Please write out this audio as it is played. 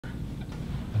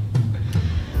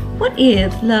What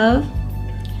is love?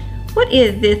 What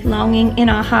is this longing in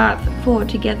our hearts for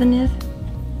togetherness?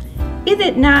 Is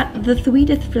it not the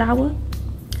sweetest flower?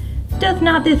 Does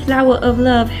not this flower of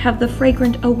love have the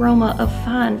fragrant aroma of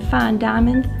fine, fine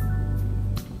diamonds?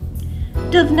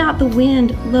 Does not the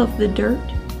wind love the dirt?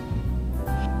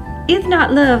 Is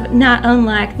not love not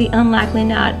unlike the unlikely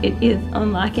not it is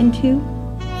unlikened to?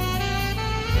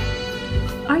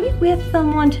 Are you with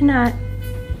someone tonight?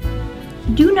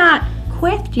 Do not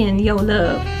question your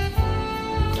love.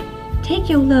 Take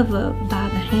your lover by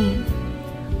the hand.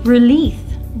 Release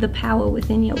the power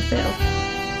within yourself.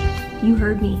 You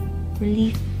heard me.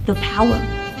 Release the power.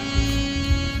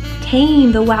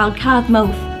 Tame the wild cosmos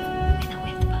with a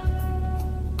whisper.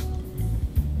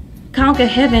 Conquer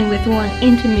heaven with one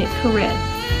intimate caress.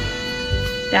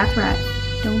 That's right.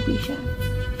 Don't be shy.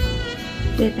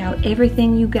 Whip out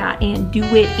everything you got and do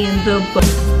it in the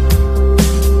book.